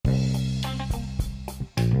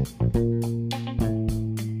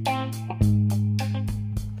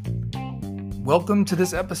Welcome to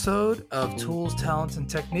this episode of Tools, Talents, and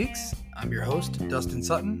Techniques. I'm your host, Dustin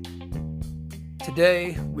Sutton.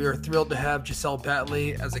 Today, we are thrilled to have Giselle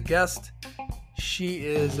Battley as a guest. She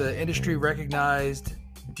is an industry-recognized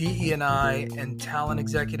DE&I and talent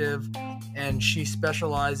executive, and she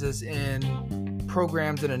specializes in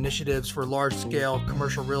programs and initiatives for large-scale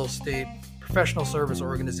commercial real estate professional service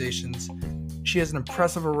organizations. She has an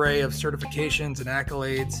impressive array of certifications and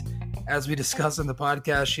accolades. As we discussed in the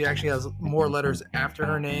podcast, she actually has more letters after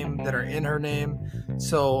her name than are in her name.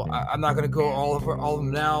 So I'm not going to go all of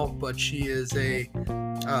them now, but she is a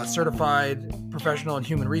certified professional in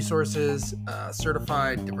human resources,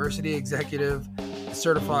 certified diversity executive,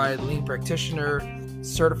 certified lean practitioner,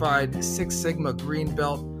 certified Six Sigma green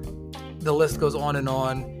belt. The list goes on.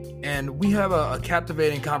 And we have a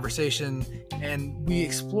captivating conversation, and we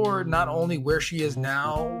explore not only where she is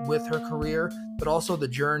now with her career, but also the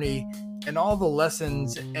journey and all the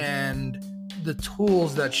lessons and the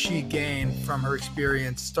tools that she gained from her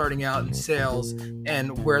experience starting out in sales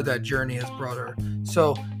and where that journey has brought her.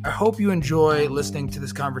 So I hope you enjoy listening to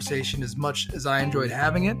this conversation as much as I enjoyed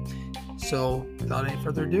having it. So without any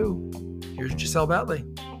further ado, here's Giselle Battley.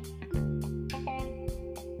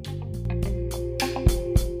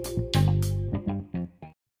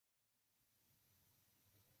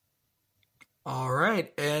 All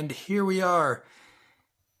right, and here we are.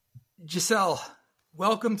 Giselle,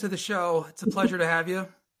 welcome to the show. It's a pleasure to have you.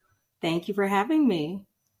 Thank you for having me.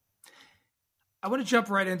 I want to jump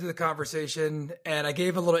right into the conversation, and I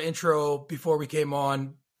gave a little intro before we came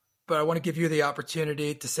on, but I want to give you the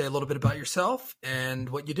opportunity to say a little bit about yourself and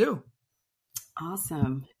what you do.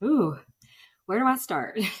 Awesome. Ooh, where do I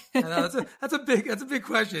start? That's a big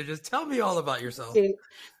question. Just tell me all about yourself.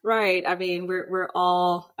 Right. I mean, we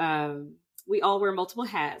all wear multiple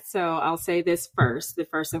hats. So I'll say this first. The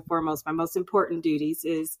first and foremost, my most important duties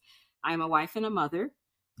is I'm a wife and a mother.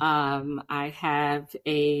 I have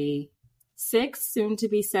a 6, soon to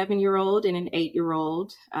be 7-year-old and an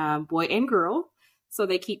 8-year-old boy and girl. So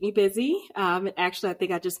they keep me busy. Actually, I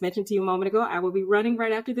think I just mentioned to you a moment ago, I will be running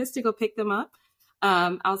right after this to go pick them up.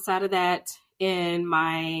 Outside of that, in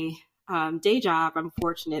my day job, I'm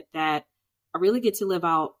fortunate that I really get to live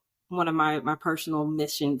out one of my personal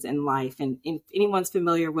missions in life. And if anyone's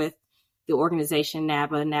familiar with the organization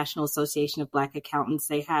NABA, National Association of Black Accountants,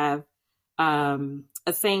 they have a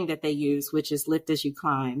saying that they use, which is lift as you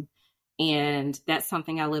climb. And that's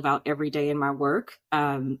something I live out every day in my work.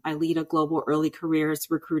 I lead a global early careers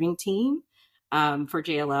recruiting team for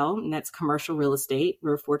JLL, and that's commercial real estate.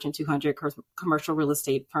 We're a Fortune 200 commercial real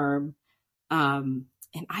estate firm. And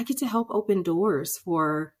I get to help open doors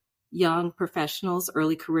for young professionals,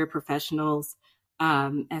 early career professionals,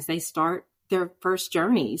 as they start their first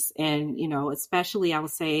journeys. And, especially I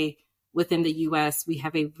would say within the U.S., we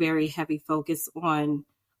have a very heavy focus on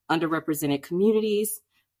underrepresented communities.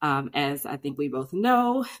 As I think we both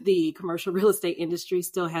know, the commercial real estate industry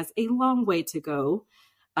still has a long way to go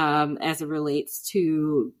as it relates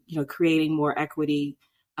to, creating more equity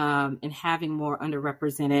and having more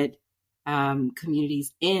underrepresented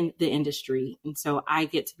communities in the industry. And so I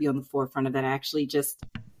get to be on the forefront of that. I actually just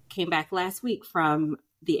came back last week from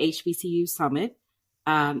the HBCU Summit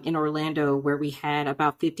in Orlando, where we had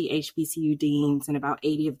about 50 HBCU deans and about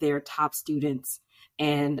 80 of their top students,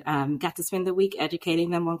 and got to spend the week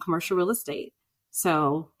educating them on commercial real estate.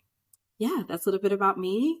 So yeah, that's a little bit about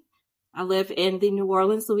me. I live in the New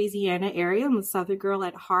Orleans, Louisiana area. I'm a Southern girl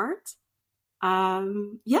at heart. I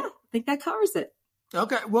think that covers it.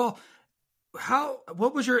 Okay. Well,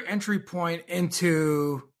 what was your entry point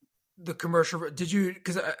into the commercial? Was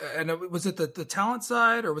it the talent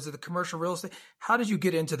side, or was it the commercial real estate? How did you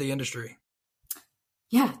get into the industry?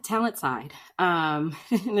 Yeah, talent side. And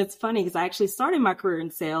it's funny because I actually started my career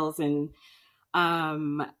in sales, and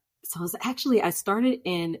I started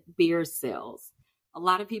in beer sales. A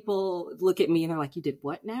lot of people look at me and they're like, "You did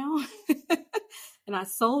what now?" And I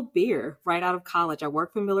sold beer right out of college. I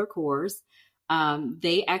worked for Miller Coors.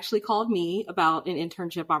 They actually called me about an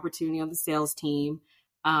internship opportunity on the sales team.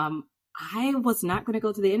 I was not going to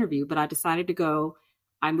go to the interview, but I decided to go.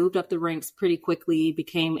 I moved up the ranks pretty quickly,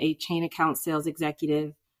 became a chain account sales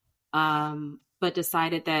executive, but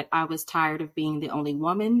decided that I was tired of being the only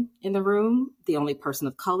woman in the room, the only person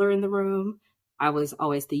of color in the room. I was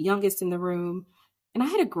always the youngest in the room, and I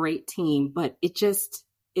had a great team, but it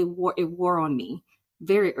wore on me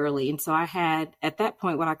very early. And so I had, at that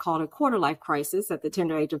point, what I called a quarter life crisis at the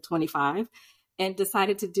tender age of 25, and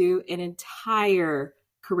decided to do an entire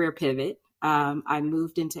career pivot. I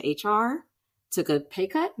moved into HR, took a pay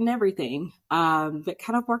cut and everything, but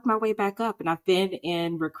kind of worked my way back up. And I've been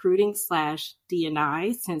in recruiting /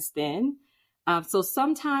 D&I since then. So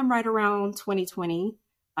sometime right around 2020,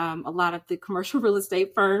 a lot of the commercial real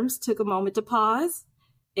estate firms took a moment to pause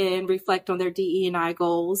and reflect on their DE&I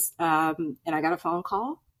goals. And I got a phone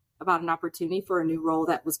call about an opportunity for a new role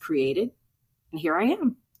that was created. And here I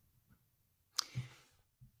am.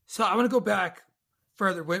 So I want to go back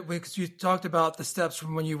further because you talked about the steps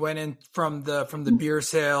from when you went in from the beer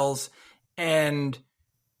sales, and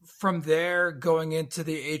from there going into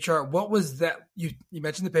the HR. What was that? You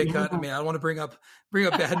mentioned the pay cut. I mean, I don't want to bring up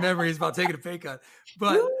bad memories about taking a pay cut,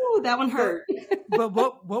 but ooh, that one hurt. but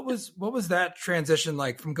what was that transition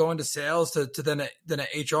like from going to sales to then an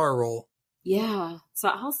HR role? Yeah. So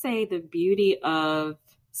I'll say the beauty of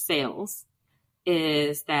sales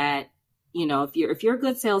is that, you know, if you're a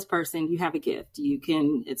good salesperson, you have a gift. You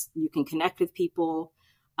can connect with people,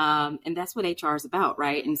 and that's what HR is about,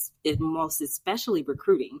 right? And it most especially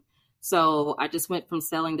recruiting. So I just went from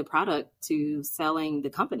selling the product to selling the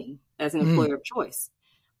company as an employer of choice.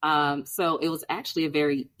 So it was actually a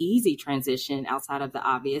very easy transition outside of the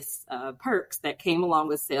obvious perks that came along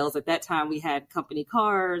with sales. At that time, we had company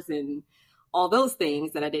cars and all those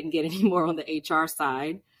things that I didn't get anymore on the HR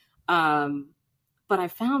side. But I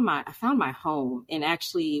found my home. And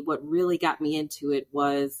actually what really got me into it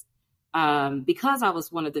was because I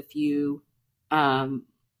was one of the few,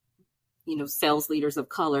 sales leaders of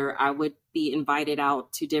color, I would be invited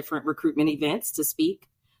out to different recruitment events to speak,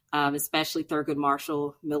 especially Thurgood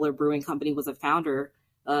Marshall Miller Brewing Company was a founder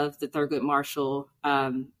of the Thurgood Marshall,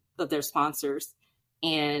 of their sponsors.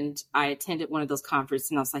 And I attended one of those conferences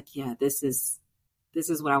and I was like, yeah, this is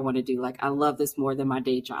what I want to do. Like, I love this more than my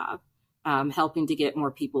day job. Helping to get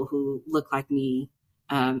more people who look like me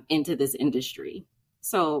into this industry.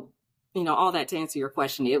 So, all that to answer your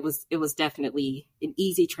question, it was definitely an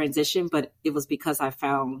easy transition, but it was because I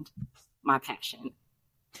found my passion.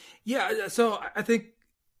 Yeah. So I think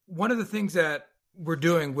one of the things that we're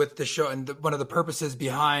doing with the show and one of the purposes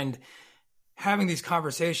behind having these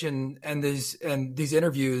conversations and these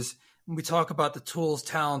interviews, when we talk about the tools,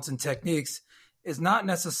 talents, and techniques, is not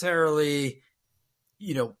necessarily,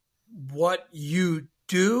 what you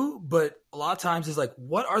do, but a lot of times is like,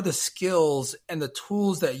 what are the skills and the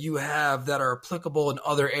tools that you have that are applicable in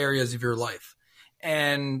other areas of your life?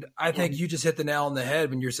 And I think you just hit the nail on the head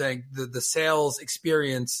when you're saying the sales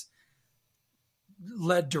experience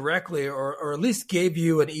led directly or at least gave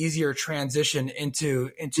you an easier transition into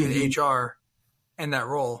HR and that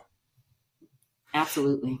role.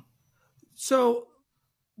 Absolutely. So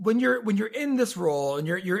when you're in this role and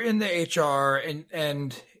you're in the HR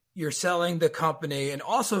and you're selling the company, and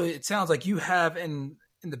also it sounds like you have in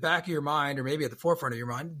the back of your mind, or maybe at the forefront of your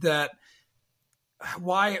mind, that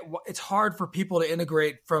why it's hard for people to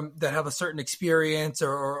integrate from that have a certain experience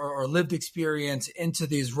or lived experience into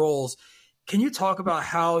these roles. Can you talk about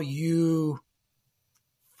how you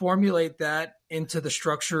formulate that into the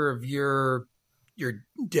structure of your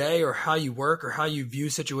day, or how you work, or how you view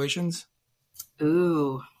situations?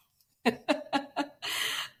 Ooh.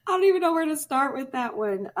 I don't even know where to start with that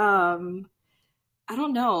one. I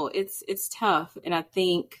don't know. It's tough. And I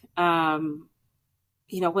think,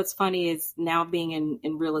 what's funny is now being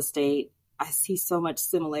in real estate, I see so much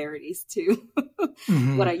similarities to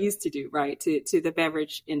what I used to do, right? To the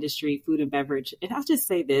beverage industry, food and beverage. And I'll just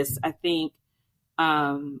say this. I think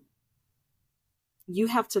you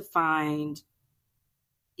have to find,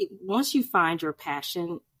 once you find your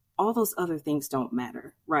passion, all those other things don't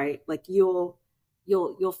matter, right? Like you'll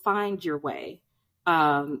find your way.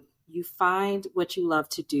 You find what you love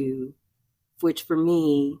to do, which for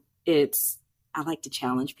me, I like to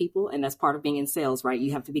challenge people, and that's part of being in sales, right?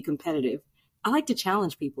 You have to be competitive. I like to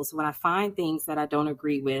challenge people. So when I find things that I don't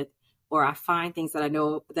agree with, or I find things that I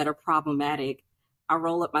know that are problematic, I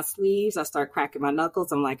roll up my sleeves, I start cracking my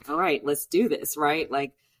knuckles. I'm like, all right, let's do this, right?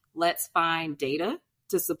 Like, let's find data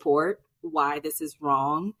to support why this is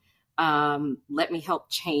wrong. Let me help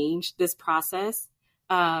change this process.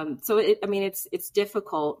 So it's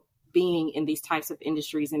difficult being in these types of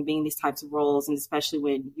industries and being these types of roles, and especially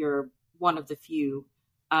when you're one of the few.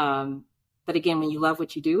 But again, when you love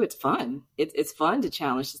what you do, it's fun. It's fun to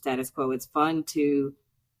challenge the status quo. It's fun to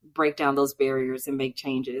break down those barriers and make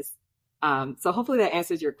changes. So hopefully that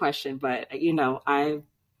answers your question. But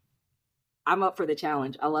I'm up for the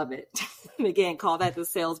challenge. I love it. And again, call that the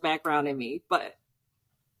sales background in me. But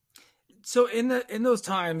so in those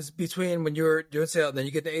times between when you're doing sales, then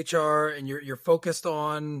you get to HR and you're focused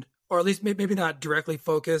on, or at least maybe not directly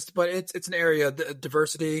focused, but it's an area,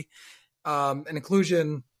 diversity and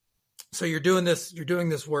inclusion. So you're doing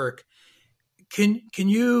this work. Can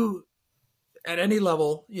you, at any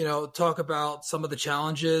level, talk about some of the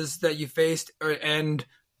challenges that you faced and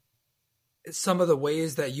some of the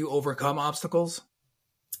ways that you overcome obstacles?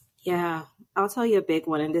 Yeah, I'll tell you a big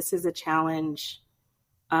one, and this is a challenge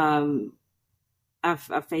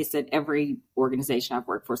I've faced at every organization I've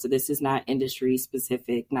worked for. So this is not industry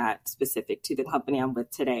specific, not specific to the company I'm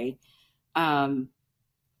with today.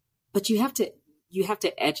 But you have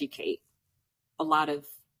to educate a lot of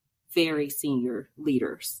very senior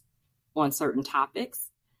leaders on certain topics.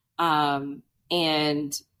 And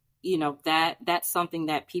that's something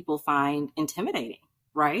that people find intimidating,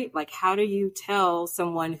 right? Like, how do you tell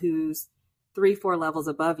someone who's 3-4 levels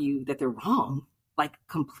above you that they're wrong, like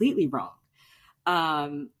completely wrong?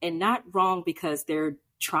 And not wrong because they're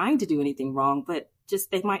trying to do anything wrong, but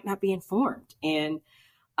just they might not be informed. And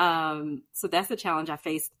so that's a challenge I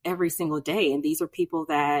face every single day. And these are people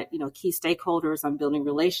that, key stakeholders I'm building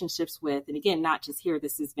relationships with. And again, not just here,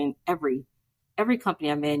 this has been every company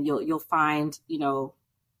I'm in, you'll find,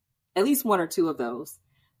 at least 1 or 2 of those.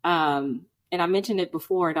 And I mentioned it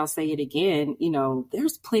before, and I'll say it again,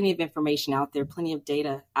 there's plenty of information out there, plenty of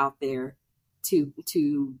data out there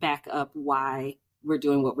to back up why we're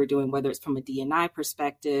doing what we're doing, whether it's from a D&I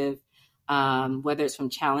perspective, whether it's from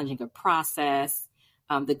challenging a process.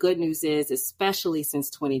 The good news is, especially since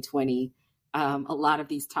 2020, a lot of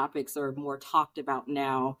these topics are more talked about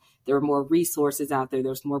now. There are more resources out there.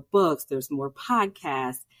 There's more books. There's more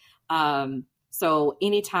podcasts. So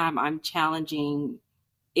anytime I'm challenging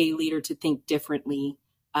a leader to think differently,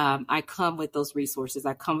 I come with those resources.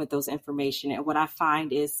 I come with those information. And what I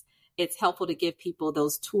find is it's helpful to give people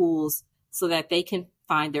those tools so that they can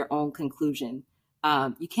find their own conclusion.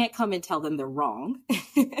 You can't come and tell them they're wrong,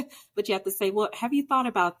 but you have to say, well, have you thought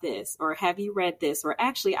about this? Or have you read this? Or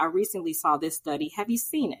actually, I recently saw this study. Have you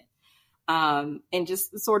seen it? And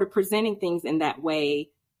just sort of presenting things in that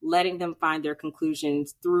way, letting them find their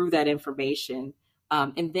conclusions through that information,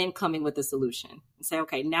 and then coming with a solution and say,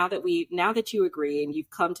 okay, now that you agree and you've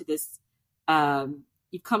come to this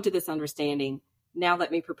understanding, now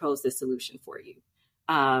let me propose this solution for you.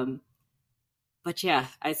 But yeah,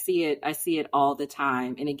 I see it all the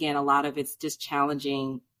time. And again, a lot of it's just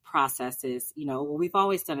challenging processes. We've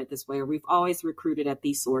always done it this way, or we've always recruited at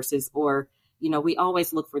these sources, or, we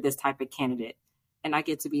always look for this type of candidate. And I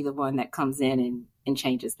get to be the one that comes in and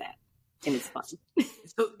changes that. And it's fun.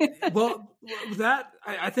 So, well,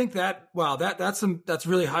 I think that, wow, that's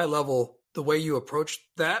really high level, the way you approached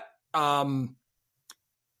that. Where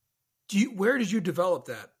did you develop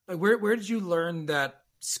that? Like, where did you learn that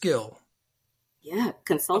skill? Yeah,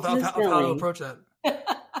 consultative selling. How to approach that.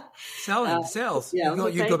 Sales. Yeah,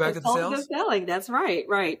 you go back to the sales. Selling. That's right.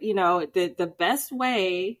 The best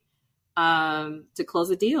way to close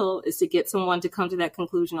a deal is to get someone to come to that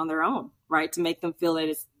conclusion on their own, right? To make them feel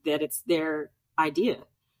that it's their idea.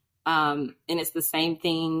 And it's the same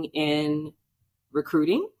thing in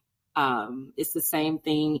recruiting. It's the same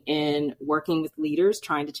thing in working with leaders,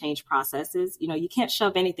 trying to change processes. You can't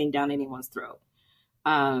shove anything down anyone's throat.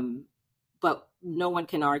 But no one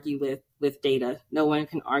can argue with data. No one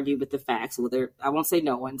can argue with the facts. Well, I won't say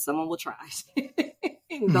no one. Someone will try.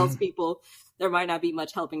 Those people, there might not be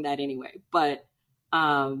much helping that anyway. But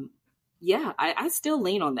I still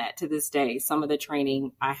lean on that to this day. Some of the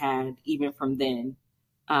training I had, even from then,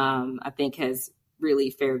 I think has really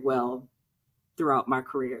fared well throughout my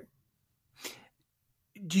career.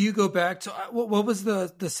 Do you go back to what was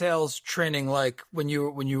the sales training like when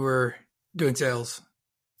you were doing sales?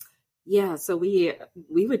 Yeah, so we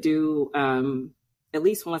would do at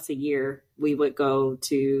least once a year. We would go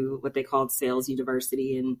to what they called Sales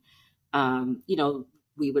University, and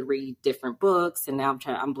we would read different books. And now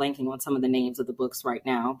I'm blanking on some of the names of the books right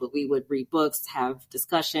now, but we would read books, have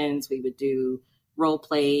discussions. We would do role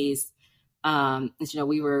plays.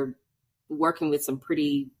 We were working with some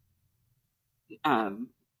pretty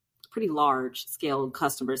large scale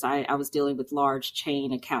customers. I was dealing with large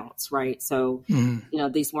chain accounts, right? So,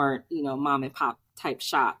 these weren't, mom and pop type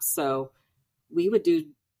shops. So we would do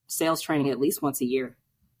sales training at least once a year.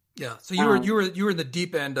 Yeah. So you were in the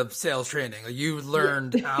deep end of sales training. You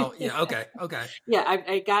learned how. Yeah. Okay. Yeah.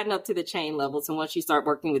 I gotten up to the chain levels. And once you start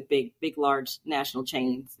working with big, large national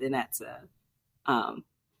chains, then that's a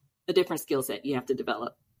different skill set you have to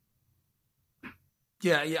develop.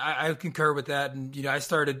 Yeah, I concur with that. And, I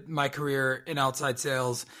started my career in outside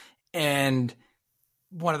sales, and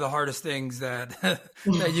one of the hardest things that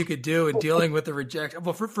that you could do in dealing with the rejection,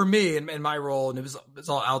 well, for me in my role, and it's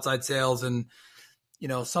all outside sales, and,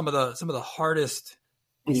 some of the hardest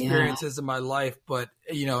experiences in my life, but,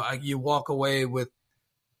 you walk away with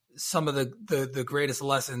some of the greatest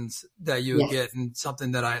lessons that you would get, and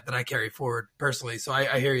something that I carry forward personally. So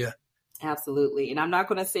I hear you. Absolutely. And I'm not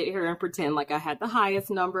going to sit here and pretend like I had the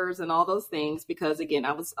highest numbers and all those things, because again,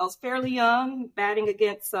 I was fairly young, batting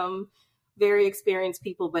against some very experienced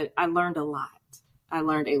people, but I learned a lot. I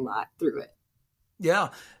learned a lot through it. Yeah.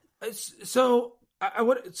 So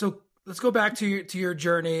so let's go back to your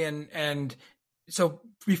journey, and so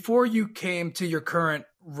before you came to your current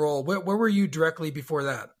role, where were you directly before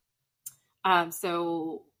that?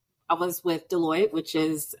 So I was with Deloitte, which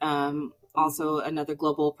is also another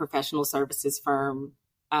global professional services firm,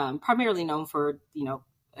 primarily known for,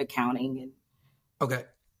 accounting. And okay,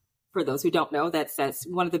 for those who don't know, that's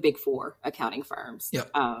one of the big four accounting firms. Yeah.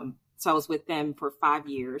 So I was with them for 5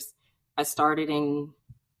 years. I started in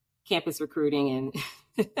campus recruiting,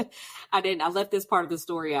 and I left this part of the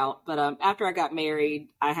story out, but after I got married,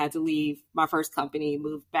 I had to leave my first company,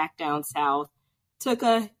 moved back down south, took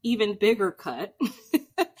a even bigger cut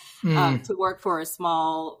to work for a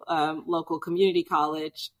small local community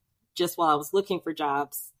college just while I was looking for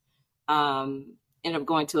jobs. Ended up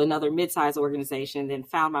going to another mid-sized organization, then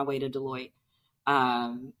found my way to Deloitte,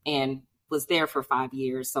 and was there for 5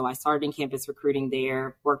 years. So I started in campus recruiting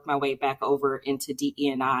there, worked my way back over into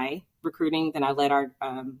DE&I recruiting. Then I led our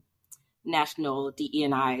national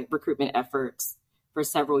DE&I recruitment efforts for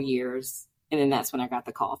several years. And then that's when I got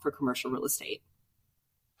the call for commercial real estate.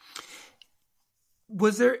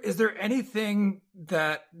 Is there anything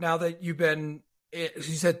that, now that you've been,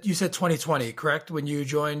 you said 2020, correct? When you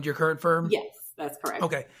joined your current firm? Yes, that's correct.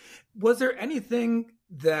 Okay. Was there anything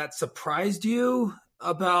that surprised you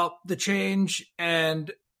about the change? And,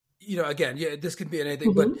 again, this could be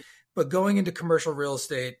anything, but going into commercial real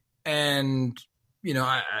estate, and,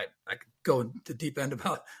 I could go into the deep end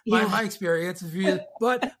about my experience,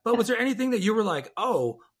 but was there anything that you were like,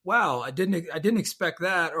 oh, wow, I didn't expect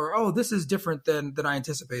that, or, oh, this is different than I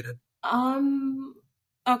anticipated?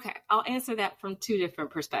 Okay. I'll answer that from two different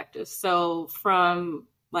perspectives. So from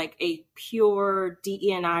like a pure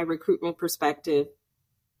DE&I recruitment perspective,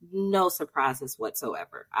 no surprises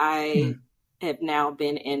whatsoever. I have now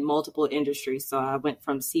been in multiple industries. So I went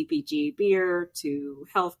from CPG beer to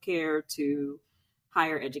healthcare to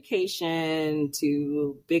higher education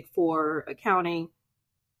to Big Four accounting.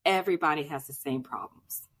 Everybody has the same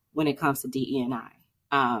problems when it comes to DE&I.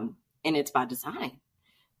 And it's by design.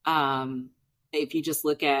 If you just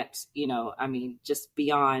look at, just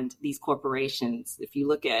beyond these corporations, if you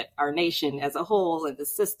look at our nation as a whole and the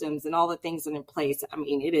systems and all the things that are in place,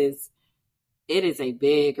 it is a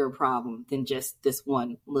bigger problem than just this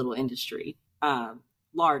one little industry,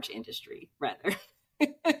 large industry, rather.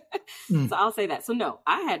 So I'll say that. So no,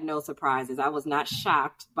 I had no surprises. I was not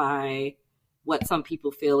shocked by what some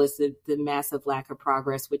people feel is the massive lack of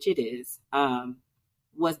progress, which it is.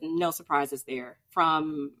 Was no surprises there.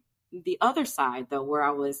 From the other side, though, where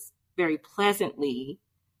I was very pleasantly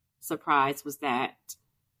surprised, was that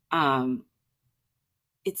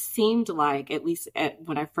it seemed like, at least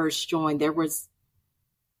when I first joined, there was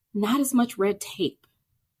not as much red tape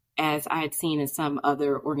as I had seen in some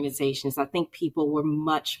other organizations. I think people were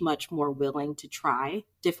much, much more willing to try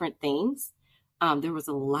different things. There was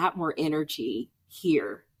a lot more energy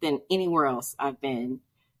here than anywhere else I've been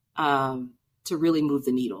to really move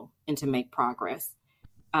the needle and to make progress.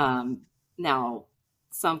 Now,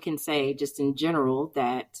 some can say just in general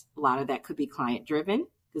that a lot of that could be client driven,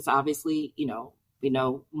 because obviously, we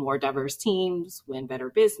know more diverse teams win better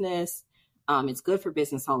business. It's good for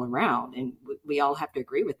business all around, and we all have to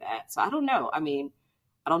agree with that. So I don't know. I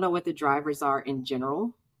don't know what the drivers are in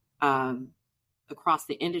general across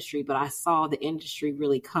the industry, but I saw the industry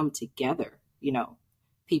really come together.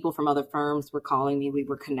 People from other firms were calling me, we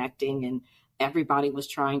were connecting, and everybody was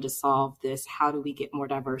trying to solve this. How do we get more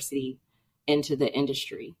diversity into the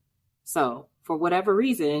industry? So for whatever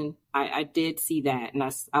reason, I did see that, and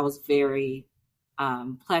I was very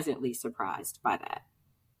pleasantly surprised by that.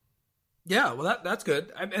 Yeah, well, that's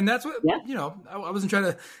good. And that's what, I wasn't trying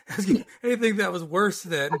to ask you anything that was worse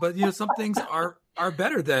than, but, some things are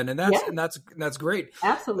better than, and that's great.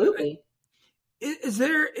 Absolutely. Is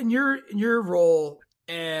there in your role,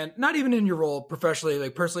 and not even in your role professionally,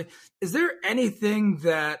 like personally, is there anything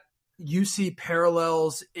that you see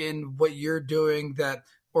parallels in what you're doing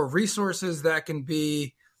or resources that can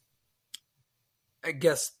be, I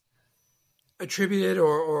guess, attributed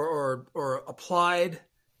or applied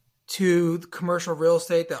to commercial real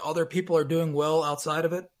estate that other people are doing well outside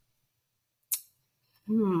of it?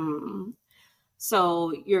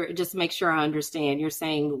 So you're, just to make sure I understand, you're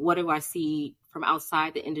saying, what do I see from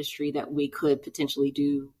outside the industry that we could potentially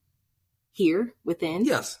do here within?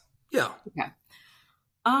 Yes. Yeah. Okay.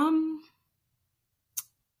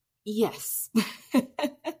 Yes.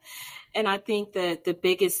 And I think that the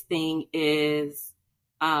biggest thing is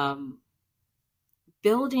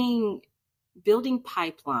building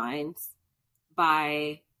pipelines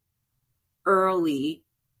by early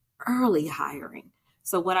hiring.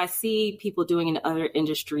 So what I see people doing in other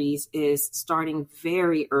industries is starting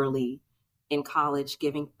very early in college,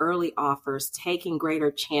 giving early offers, taking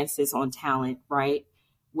greater chances on talent, right?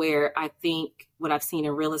 Where I think what I've seen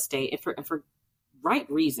in real estate, and for right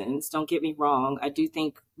reasons, don't get me wrong, I do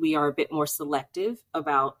think we are a bit more selective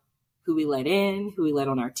about who we let in, who we let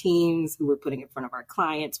on our teams, who we're putting in front of our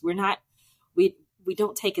clients. We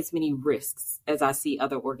don't take as many risks as I see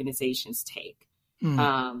other organizations take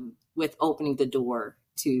with opening the door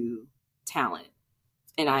to talent.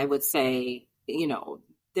 And I would say,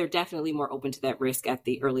 they're definitely more open to that risk at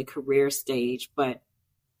the early career stage, but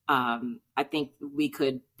I think we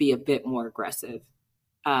could be a bit more aggressive.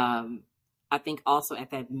 I think also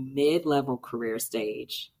at that mid-level career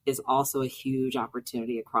stage is also a huge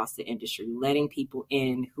opportunity across the industry, letting people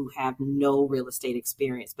in who have no real estate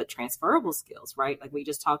experience, but transferable skills, right? Like we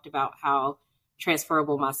just talked about how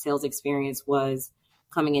transferable my sales experience was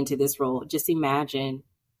coming into this role. Just imagine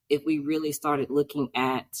if we really started looking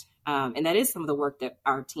at, and that is some of the work that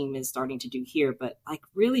our team is starting to do here, but like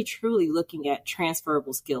really truly looking at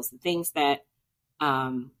transferable skills, the things that,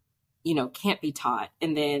 can't be taught.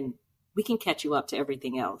 And then we can catch you up to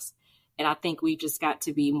everything else. And I think we just got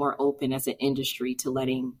to be more open as an industry to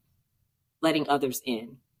letting others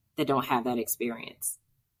in that don't have that experience,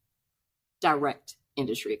 direct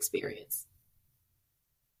industry experience.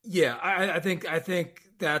 Yeah, I think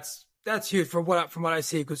that's huge from what I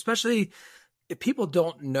see, especially if people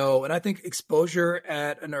don't know. And I think exposure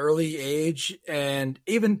at an early age, and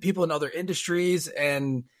even people in other industries,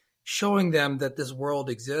 and showing them that this world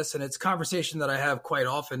exists. And it's a conversation that I have quite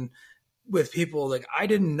often with people. Like, I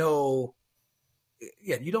didn't know.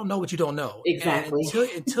 Yeah, you don't know what you don't know. Exactly. And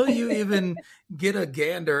until you even get a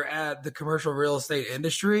gander at the commercial real estate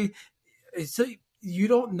industry, so you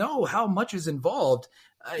don't know how much is involved.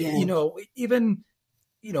 Even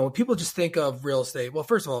when people just think of real estate, well,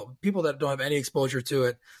 first of all, people that don't have any exposure to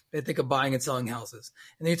it, they think of buying and selling houses.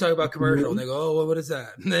 And then you talk about commercial, and they go, oh, well, what is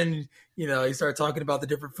that? And then, you start talking about the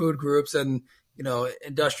different food groups and,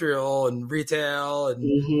 industrial and retail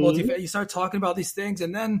and multi-family. You start talking about these things,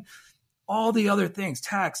 and then all the other things,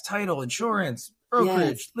 tax, title, insurance,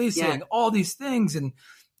 brokerage, leasing, all these things. And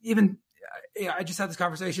even, I just had this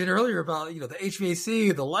conversation earlier about, the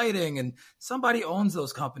HVAC, the lighting, and somebody owns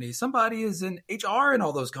those companies. Somebody is in HR in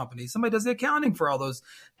all those companies. Somebody does the accounting for all those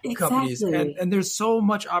companies. And there's so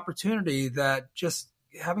much opportunity that just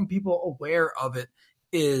having people aware of it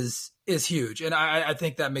is huge. And I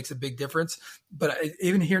think that makes a big difference. But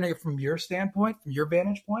even hearing it from your standpoint, from your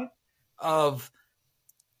vantage point of,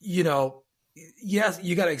 yes,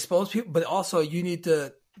 you got to expose people, but also you need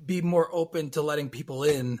to be more open to letting people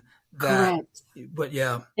in. Correct. But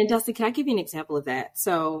yeah. And Dustin, can I give you an example of that?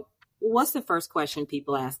 So what's the first question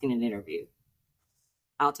people ask in an interview?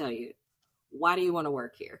 I'll tell you. Why do you want to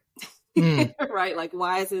work here? Right? Like,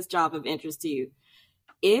 why is this job of interest to you?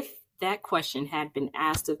 If that question had been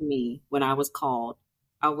asked of me when I was called,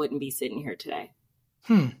 I wouldn't be sitting here today.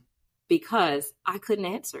 Because I couldn't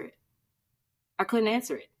answer it.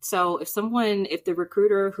 So if the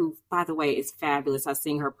recruiter, who, by the way, is fabulous, I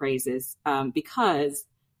sing her praises, because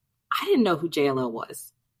I didn't know who JLL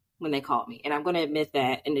was when they called me. And I'm going to admit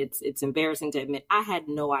that. And it's embarrassing to admit I had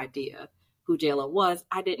no idea who JLL was.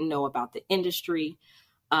 I didn't know about the industry.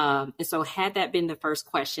 And so had that been the first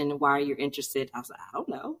question, why are you interested? I was like, I don't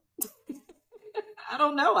know.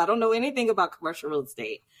 I don't know anything about commercial real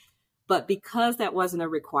estate. But because that wasn't a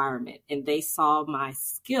requirement, and they saw my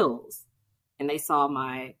skills and they saw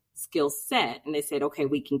my skill set, and they said, okay,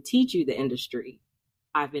 we can teach you the industry,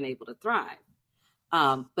 I've been able to thrive.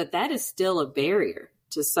 But that is still a barrier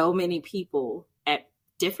to so many people at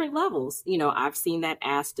different levels. I've seen that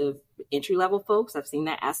asked of entry-level folks. I've seen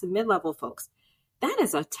that asked of mid-level folks. That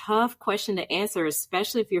is a tough question to answer,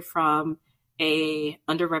 especially if you're from a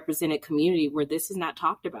underrepresented community where this is not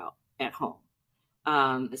talked about at home.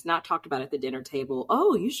 It's not talked about at the dinner table.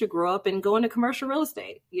 Oh, you should grow up and go into commercial real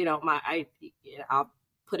estate. I'll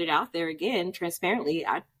put it out there again, transparently.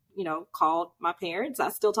 I called my parents. I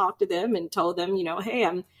still talk to them and told them, hey,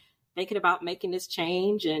 I'm thinking about making this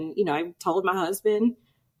change. And, I told my husband,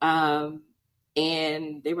 and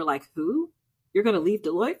they were like, who? You're going to leave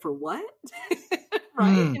Deloitte for what?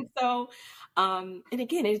 Right. And so, and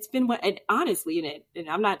again, it's been honestly, and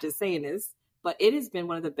I'm not just saying this, but it has been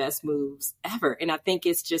one of the best moves ever. And I think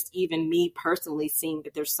it's just even me personally seeing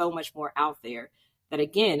that there's so much more out there that,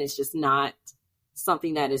 again, is just not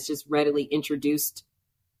something that is just readily introduced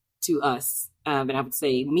to us. And I would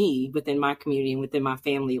say me within my community and within my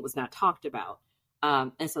family, it was not talked about.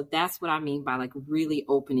 And so that's what I mean by like really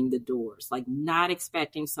opening the doors, like not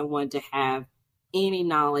expecting someone to have any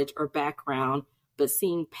knowledge or background, but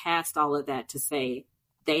seeing past all of that to say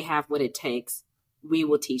they have what it takes. We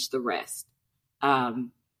will teach the rest.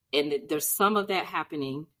 And there's some of that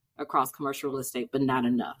happening across commercial real estate, but not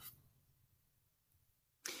enough.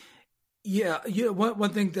 Yeah.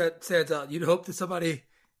 One thing that stands out, you'd hope that somebody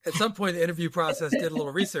at some point in the interview process did a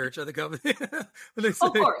little research on the company. Of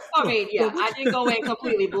course. I mean, yeah, I didn't go in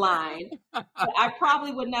completely blind. But I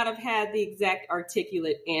probably would not have had the exact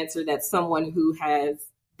articulate answer that someone who has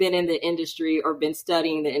been in the industry or been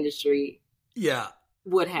studying the industry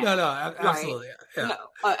would have. No, absolutely. Right? Yeah.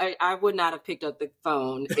 No, I would not have picked up the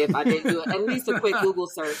phone if I didn't do at least a quick Google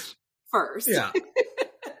search first. Yeah.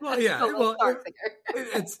 Well, yeah. So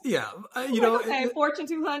it's okay, Fortune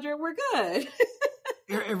 200, we're good.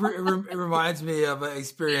 It reminds me of an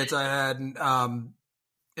experience I had. And, I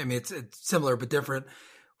mean, it's similar but different.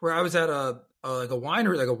 Where I was at a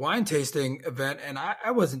winery, like a wine tasting event, and I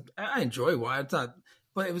enjoy wine. It's not,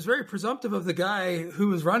 but it was very presumptive of the guy who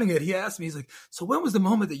was running it. He asked me, he's like, "So when was the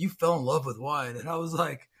moment that you fell in love with wine?" And I was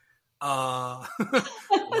like, what?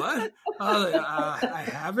 I was like, I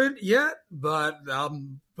haven't yet, but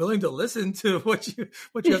I'm willing to listen to what you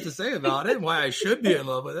have to say about it and why I should be in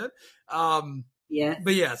love with it. Yeah.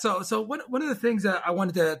 But yeah, so one of the things that I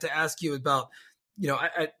wanted to ask you about,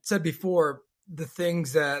 I said before, the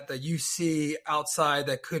things that you see outside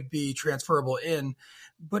that could be transferable in,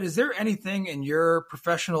 but is there anything in your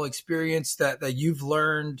professional experience that you've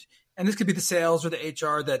learned, and this could be the sales or the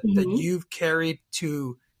HR that you've carried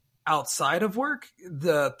to outside of work,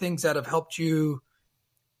 the things that have helped you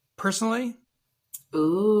personally?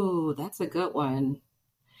 Ooh, that's a good one.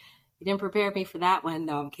 You didn't prepare me for that one.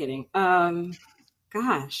 No, I'm kidding.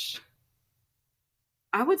 Gosh,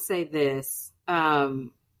 I would say this. I've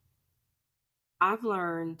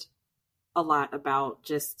learned a lot about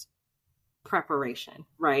just preparation,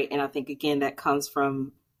 right? And I think, again, that comes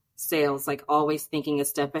from sales, like always thinking a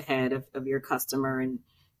step ahead of your customer and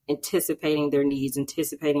anticipating their needs,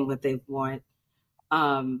 anticipating what they want.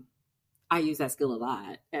 I use that skill a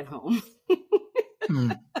lot at home.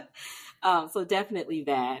 So definitely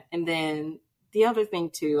that. And then the other thing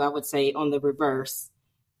too, I would say on the reverse,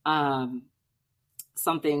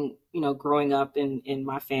 something, growing up in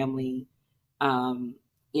my family,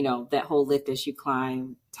 that whole lift as you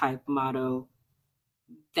climb type motto,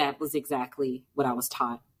 that was exactly what I was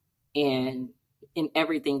taught. And in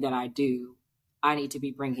everything that I do, I need to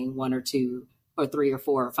be bringing 1 or 2 or 3 or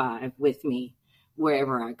 4 or 5 with me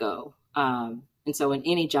wherever I go. And so in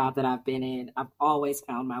any job that I've been in, I've always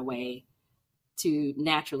found my way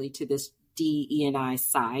naturally to this DE&I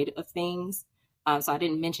side of things. So I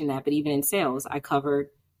didn't mention that, but even in sales, I covered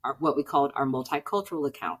what we called our multicultural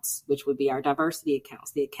accounts, which would be our diversity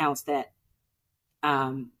accounts, the accounts that,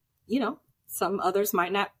 some others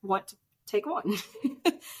might not want to take on.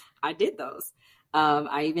 I did those.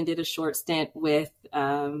 I even did a short stint with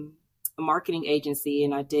a marketing agency,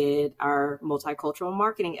 and I did our multicultural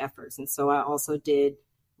marketing efforts. And so I also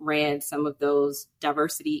ran some of those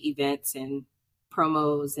diversity events and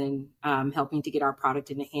promos and helping to get our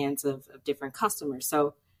product in the hands of different customers.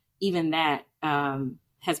 So even that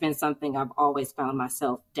has been something I've always found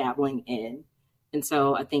myself dabbling in. And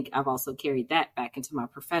so I think I've also carried that back into my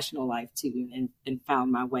professional life too, and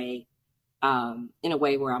found my way in a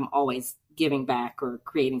way where I'm always giving back or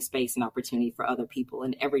creating space and opportunity for other people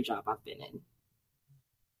in every job I've been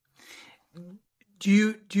in. Do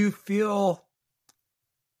you feel,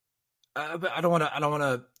 I don't want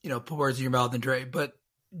to, put words in your mouth, and Dre, but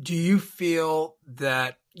do you feel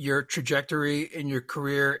that your trajectory in your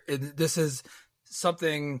career, this is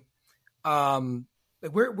something,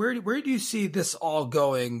 where do you see this all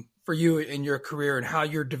going for you in your career and how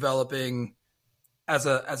you're developing as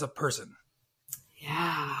a person?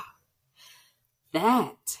 Yeah,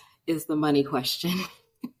 that is the money question.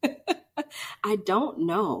 I don't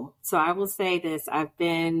know. So I will say this.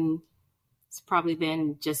 It's probably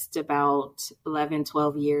been just about 11,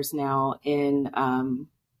 12 years now in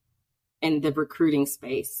the recruiting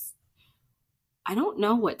space. I don't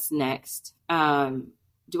know what's next.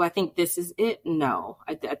 Do I think this is it? No.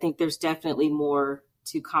 I think there's definitely more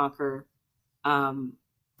to conquer. But I'm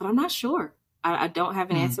not sure. I don't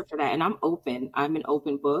have an answer for that. And I'm open. I'm an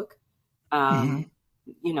open book. I'm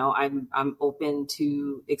open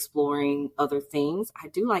to exploring other things. I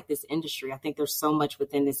do like this industry. I think there's so much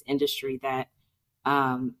within this industry that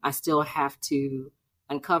I still have to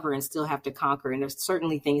uncover and still have to conquer. And there's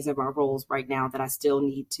certainly things in my roles right now that I still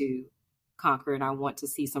need to conquer, and I want to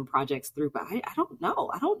see some projects through, but I don't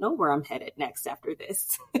know. I don't know where I'm headed next after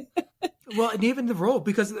this. Well, and even the role,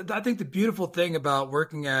 because I think the beautiful thing about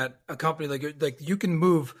working at a company like you can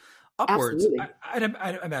move upwards.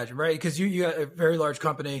 I imagine, right? Because you got a very large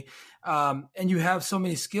company, and you have so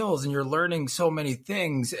many skills, and you're learning so many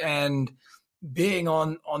things, and being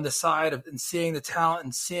on the side of and seeing the talent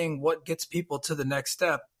and seeing what gets people to the next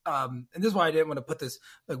step. And this is why I didn't want to put this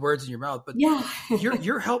like words in your mouth, but yeah,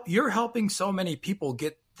 you're helping so many people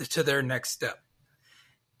get to their next step,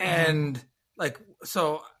 and like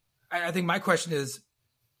so. I think my question is,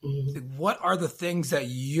 what are the things that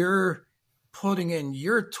you're putting in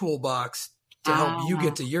your toolbox to help you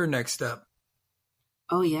get to your next step?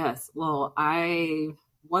 Oh, yes. Well,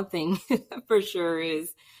 one thing for sure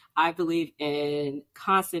is I believe in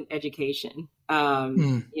constant education.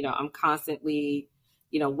 You know, I'm constantly,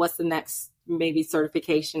 what's the next maybe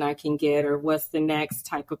certification I can get, or what's the next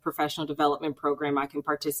type of professional development program I can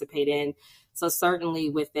participate in. So certainly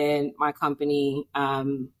within my company,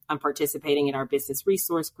 I'm participating in our business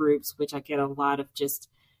resource groups, which I get a lot of just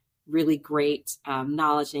really great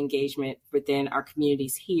knowledge and engagement within our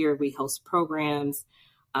communities here. We host programs.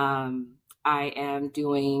 I am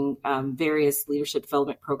doing various leadership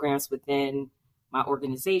development programs within my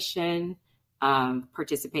organization.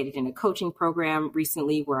 Participated in a coaching program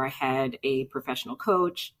recently where I had a professional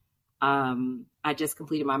coach. I just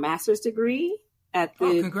completed my master's degree at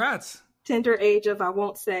the congrats. Tender age of, I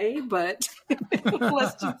won't say, but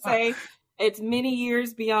let's just say it's many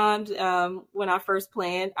years beyond when I first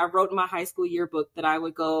planned. I wrote in my high school yearbook that I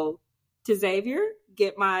would go to Xavier,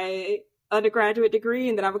 get my undergraduate degree,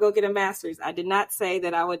 and that I would go get a master's. I did not say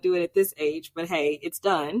that I would do it at this age, but hey, it's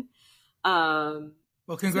done. Well,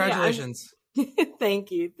 congratulations. So yeah,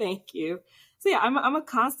 Thank you. So yeah, I'm a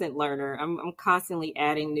constant learner. I'm constantly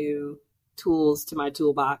adding new tools to my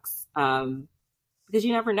toolbox because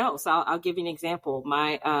you never know. So I'll give you an example.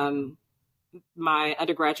 My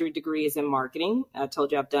undergraduate degree is in marketing. I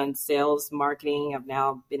told you I've done sales, marketing. I've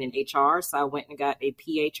now been in HR. So I went and got a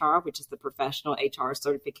PHR, which is the professional HR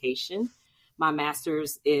certification. My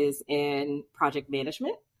master's is in project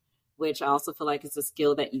management, which I also feel like is a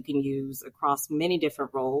skill that you can use across many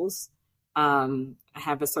different roles. I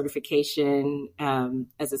have a certification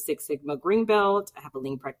as a Six Sigma Green Belt. I have a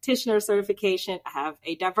Lean Practitioner certification. I have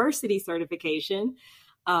a diversity certification.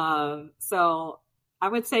 So I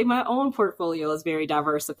would say my own portfolio is very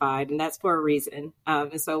diversified, and that's for a reason.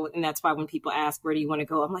 And that's why when people ask, where do you want to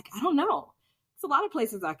go? I'm like, I don't know. It's a lot of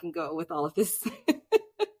places I can go with all of this.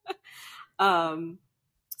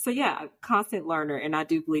 So yeah, constant learner. And I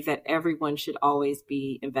do believe that everyone should always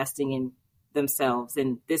be investing in themselves.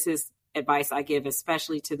 And this is advice I give,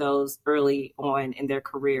 especially to those early on in their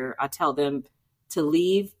career. I tell them to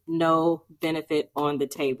leave no benefit on the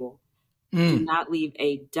table. Do not leave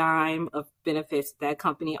a dime of benefits that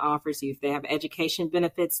company offers you. If they have education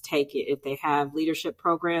benefits, take it. If they have leadership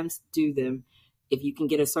programs, do them. If you can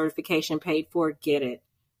get a certification paid for, get it.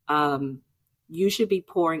 You should be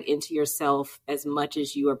pouring into yourself as much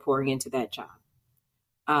as you are pouring into that job.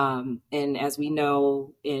 And as we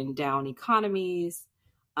know, in down economies,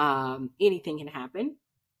 anything can happen.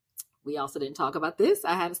 We also didn't talk about this.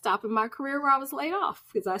 I had to stop in my career where I was laid off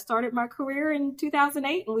because I started my career in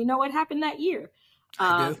 2008, and we know what happened that year.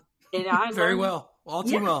 I do. And I very well, all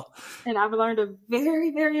too well. And I've learned a very,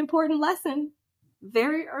 very important lesson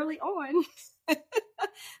very early on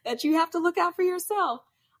that you have to look out for yourself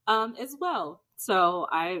as well. So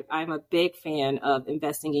I'm a big fan of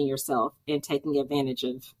investing in yourself and taking advantage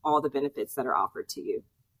of all the benefits that are offered to you.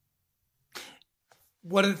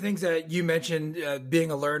 One of the things that you mentioned, being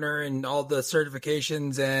a learner and all the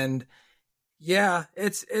certifications, and yeah,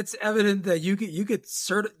 it's evident that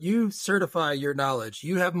you certify your knowledge.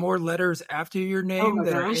 You have more letters after your name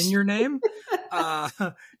that are in your name.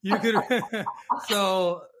 You could,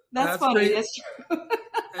 so that's funny. Pretty,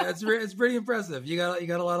 that's true. it's pretty impressive. You got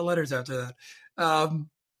a lot of letters after that.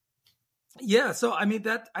 Yeah, so I mean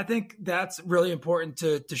I think that's really important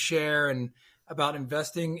to share and about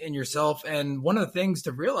investing in yourself. And one of the things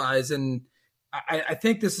to realize, and I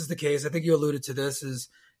think this is the case, I think you alluded to this, is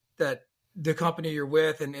that the company you're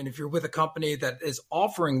with, and if you're with a company that is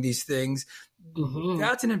offering these things,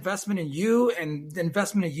 that's an investment in you, and the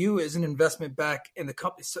investment in you is an investment back in the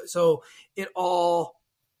company. So it all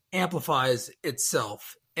amplifies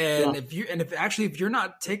itself. And if you're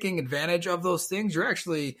not taking advantage of those things, you're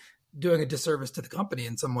actually doing a disservice to the company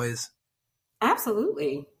in some ways.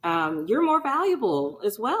 Absolutely. You're more valuable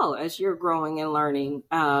as well as you're growing and learning.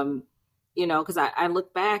 because I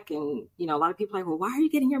look back and, a lot of people are like, well, why are you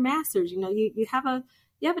getting your master's? You have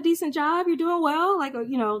a decent job, you're doing well. Like,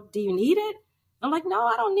 do you need it? I'm like, no,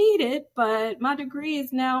 I don't need it, but my degree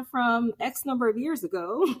is now from X number of years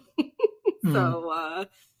ago. So,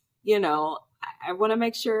 I want to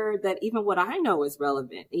make sure that even what I know is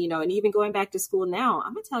relevant, and even going back to school now,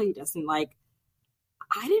 I'm going to tell you, Dustin, like,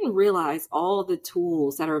 I didn't realize all the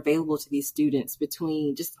tools that are available to these students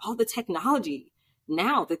between just all the technology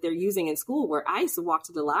now that they're using in school, where I used to walk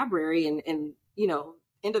to the library and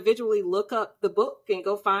individually look up the book and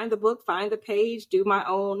go find the book, find the page, do my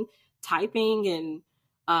own typing,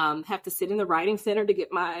 and have to sit in the writing center to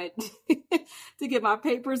get my to get my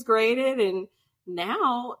papers graded. And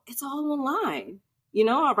now it's all online.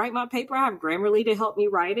 I write my paper. I have Grammarly to help me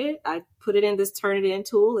write it. I put it in this Turnitin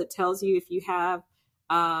tool. It tells you if you have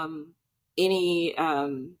any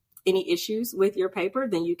issues with your paper,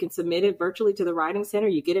 then you can submit it virtually to the writing center.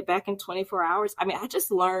 You get it back in 24 hours. I mean, I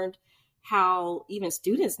just learned how even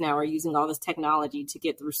students now are using all this technology to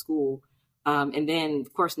get through school. And then,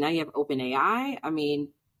 of course, now you have OpenAI. I mean,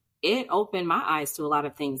 it opened my eyes to a lot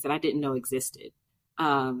of things that I didn't know existed.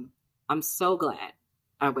 I'm so glad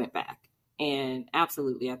I went back. And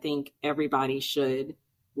absolutely, I think everybody should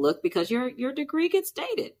look, because your degree gets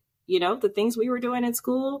dated. The things we were doing in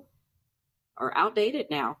school are outdated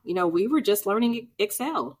now. We were just learning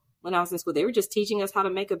Excel when I was in school. They were just teaching us how to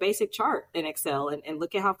make a basic chart in Excel, and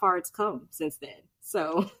look at how far it's come since then.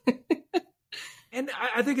 So, and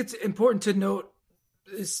I think it's important to note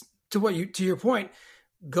is to your point,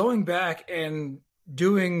 going back and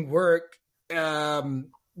doing work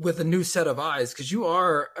with a new set of eyes, because you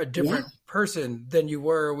are a different person than you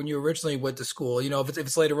were when you originally went to school. If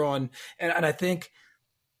it's later on, and I think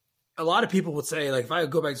a lot of people would say, like, if I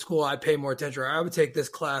go back to school, I'd pay more attention, or I would take this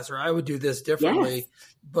class, or I would do this differently. Yes.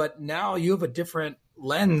 But now you have a different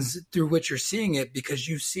lens through which you're seeing it, because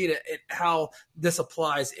you see it how this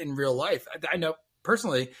applies in real life. I know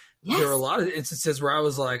personally, there are a lot of instances where I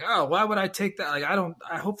was like, oh, why would I take that? Like,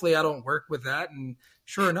 hopefully I don't work with that. And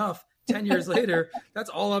sure enough, 10 years later, that's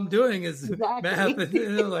all I'm doing is math. And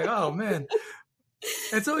they're like, oh man.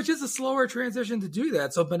 And so it's just a slower transition to do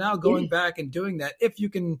that. So, but now going back and doing that, if you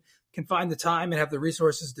can find the time and have the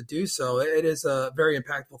resources to do so, it is a very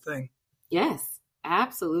impactful thing. Yes,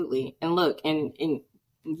 absolutely. And look, and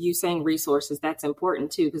you saying resources, that's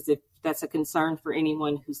important too, because if that's a concern for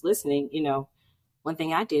anyone who's listening, one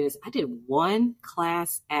thing I did is I did one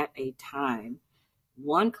class at a time,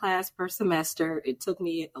 one class per semester. It took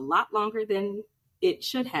me a lot longer than it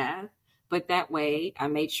should have, but that way I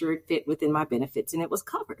made sure it fit within my benefits and it was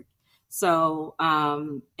covered. So,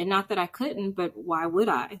 and not that I couldn't, but why would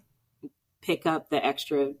I pick up the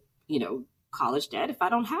extra, college debt if I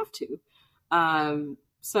don't have to?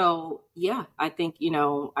 So yeah, I think,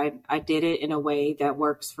 I did it in a way that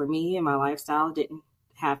works for me and my lifestyle. I didn't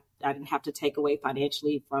have to take away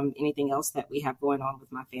financially from anything else that we have going on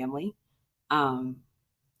with my family.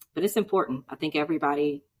 But it's important. I think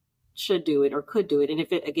everybody should do it or could do it. And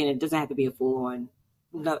if it doesn't have to be a full on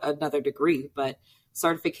another degree, but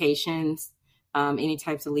certifications, any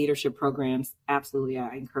types of leadership programs, absolutely.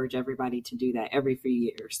 I encourage everybody to do that every few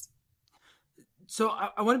years. So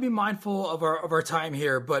I want to be mindful of our time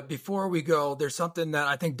here, but before we go, there's something that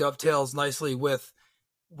I think dovetails nicely with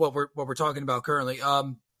what we're talking about currently.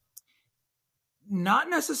 Not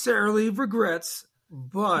necessarily regrets,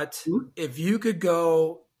 but if you could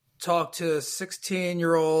go talk to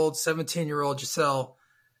 16-year-old, 17-year-old Giselle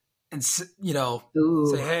and, say,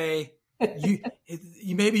 hey,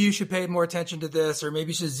 you maybe you should pay more attention to this, or maybe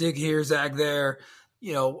you should zig here, zag there.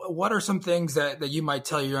 What are some things that you might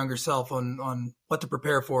tell your younger self on what to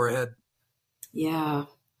prepare for ahead? Yeah,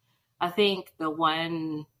 I think the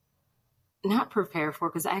one, not prepare for,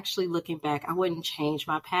 because actually looking back, I wouldn't change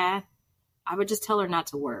my path. I would just tell her not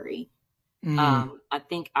to worry. I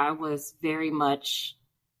think I was very much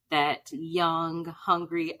that young,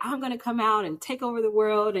 hungry, I'm going to come out and take over the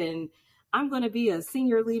world, and I'm going to be a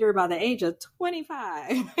senior leader by the age of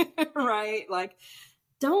 25, right? Like,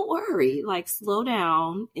 don't worry, like, slow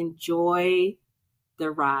down, enjoy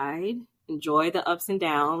the ride, enjoy the ups and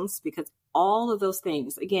downs, because all of those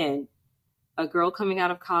things, again, a girl coming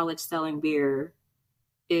out of college selling beer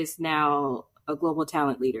is now a global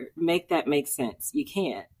talent leader. Make that make sense. You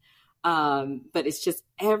can't. But it's just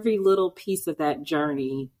every little piece of that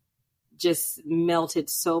journey just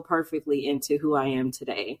melted so perfectly into who I am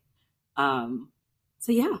today.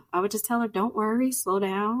 So yeah, I would just tell her, don't worry, slow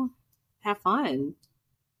down, have fun.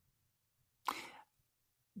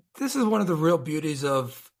 This is one of the real beauties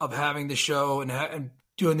of having the show and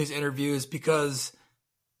doing these interviews, because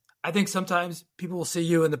I think sometimes people will see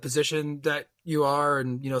you in the position that you are,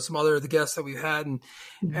 and some other of the guests that we've had,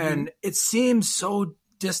 and it seems so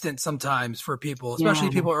distant sometimes for people,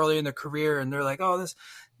 especially people early in their career, and they're like, oh, this.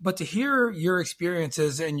 But to hear your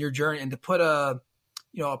experiences and your journey, and to put a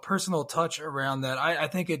personal touch around that, I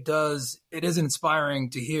think it is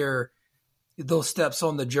inspiring to hear those steps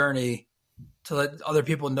on the journey to let other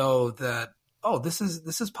people know that, oh, this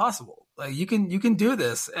is possible. Like you can do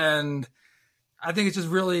this. And I think it's just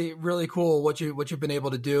really, really cool what you've been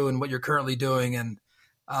able to do and what you're currently doing. And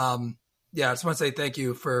I just want to say thank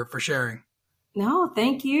you for sharing. No,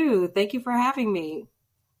 thank you. Thank you for having me.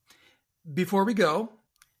 Before we go,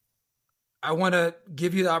 I want to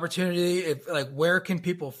give you the opportunity, where can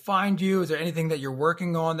people find you? Is there anything that you're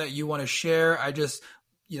working on that you want to share? I just,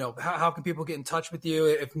 how can people get in touch with you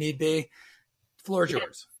if need be? The floor is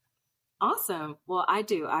yours. Awesome. Well, I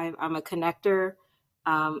do. I'm a connector.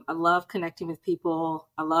 I love connecting with people.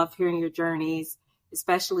 I love hearing your journeys,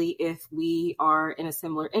 especially if we are in a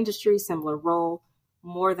similar industry, similar role.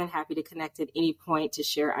 More than happy to connect at any point to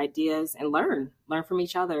share ideas and learn from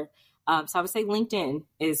each other. So I would say LinkedIn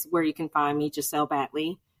is where you can find me, Giselle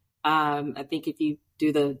Battley. I think if you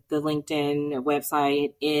do the LinkedIn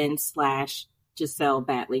website /Giselle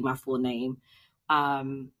Battley, my full name,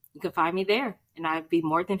 you can find me there, and I'd be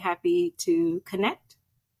more than happy to connect.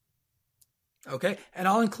 Okay. And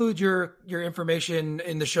I'll include your information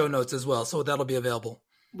in the show notes as well. So that'll be available.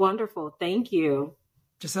 Wonderful. Thank you.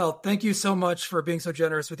 Giselle, thank you so much for being so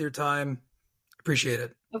generous with your time. Appreciate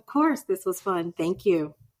it. Of course. This was fun. Thank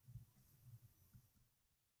you.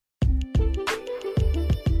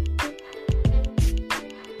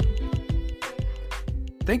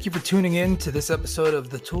 Thank you for tuning in to this episode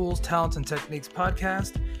of the Tools, Talents, and Techniques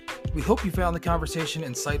podcast. We hope you found the conversation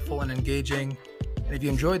insightful and engaging. And if you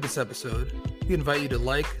enjoyed this episode, we invite you to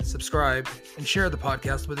like, subscribe, and share the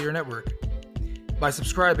podcast with your network. By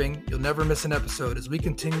subscribing, you'll never miss an episode as we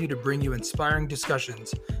continue to bring you inspiring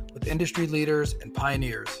discussions with industry leaders and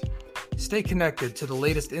pioneers. Stay connected to the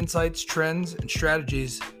latest insights, trends, and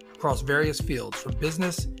strategies across various fields, from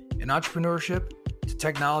business and entrepreneurship to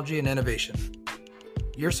technology and innovation.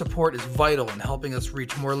 Your support is vital in helping us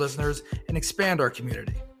reach more listeners and expand our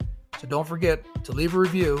community. So don't forget to leave a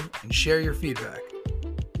review and share your feedback.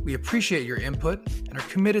 We appreciate your input and are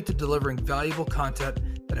committed to delivering valuable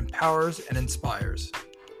content that empowers and inspires.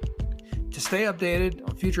 To stay updated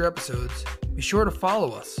on future episodes, be sure to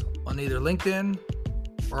follow us on either LinkedIn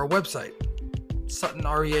or our website,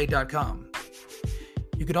 suttonrea.com.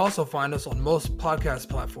 You can also find us on most podcast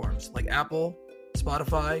platforms like Apple,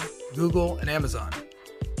 Spotify, Google, and Amazon.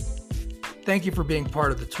 Thank you for being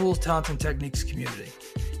part of the Tools, Talents, and Techniques community.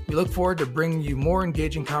 We look forward to bringing you more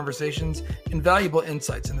engaging conversations and valuable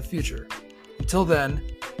insights in the future. Until then,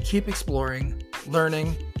 keep exploring,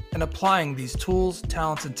 learning, and applying these tools,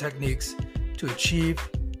 talents, and techniques to achieve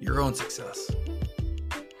your own success.